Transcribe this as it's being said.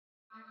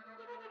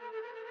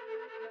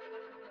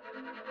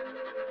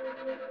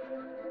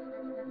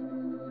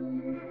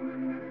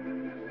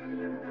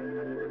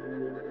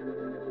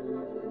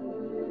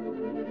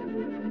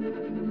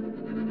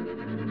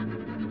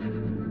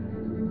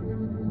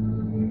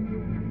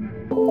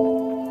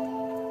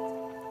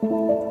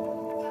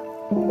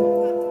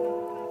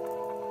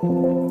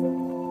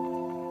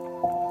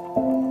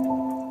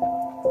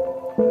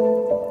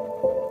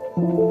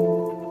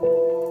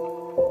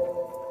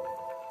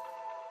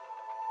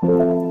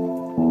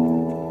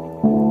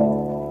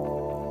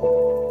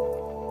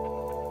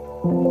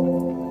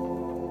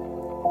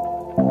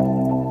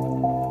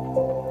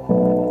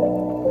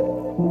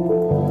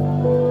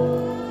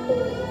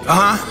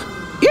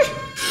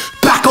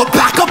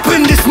Back up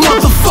in this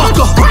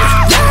motherfucker.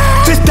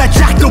 This that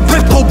Jack the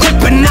Ripper,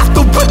 whipping out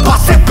the whip, I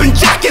sippin'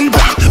 jackin'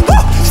 back.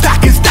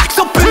 Stacking stacks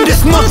up in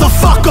this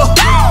motherfucker.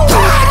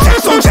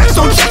 Checks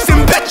on checks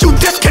and bet you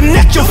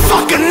disconnect your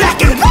fucking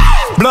neck and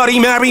Bloody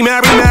Mary,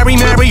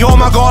 oh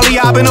my golly,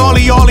 I've been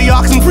olly,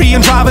 oxen free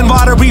and driving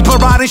by the Reaper,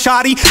 riding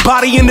shotty.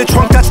 Body in the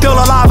trunk that's still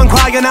alive and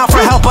crying out for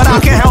help, but I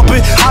can't help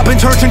it. I've been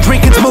turnt,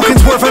 drinking, smoking,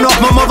 swerving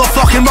off my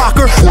motherfucking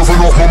rocker.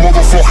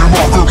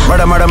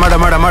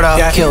 Murder,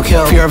 yeah. Kill,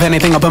 fear of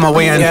anything up in my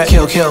way and yeah.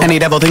 Kill, any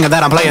devil thinking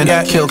that I'm playing,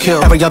 yeah. Kill,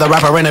 every other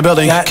rapper in the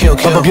building, yeah. Kill,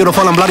 but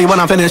beautiful and bloody when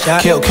I'm finished, yeah.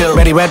 Kill,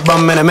 ready red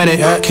bum in a minute,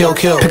 yeah. Kill,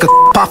 pick a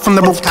pop from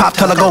the rooftop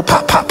till I go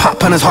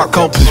pop, and his heart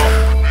go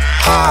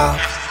high,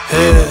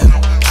 yeah.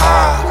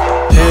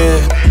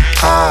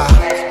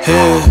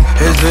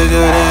 It's bigger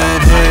than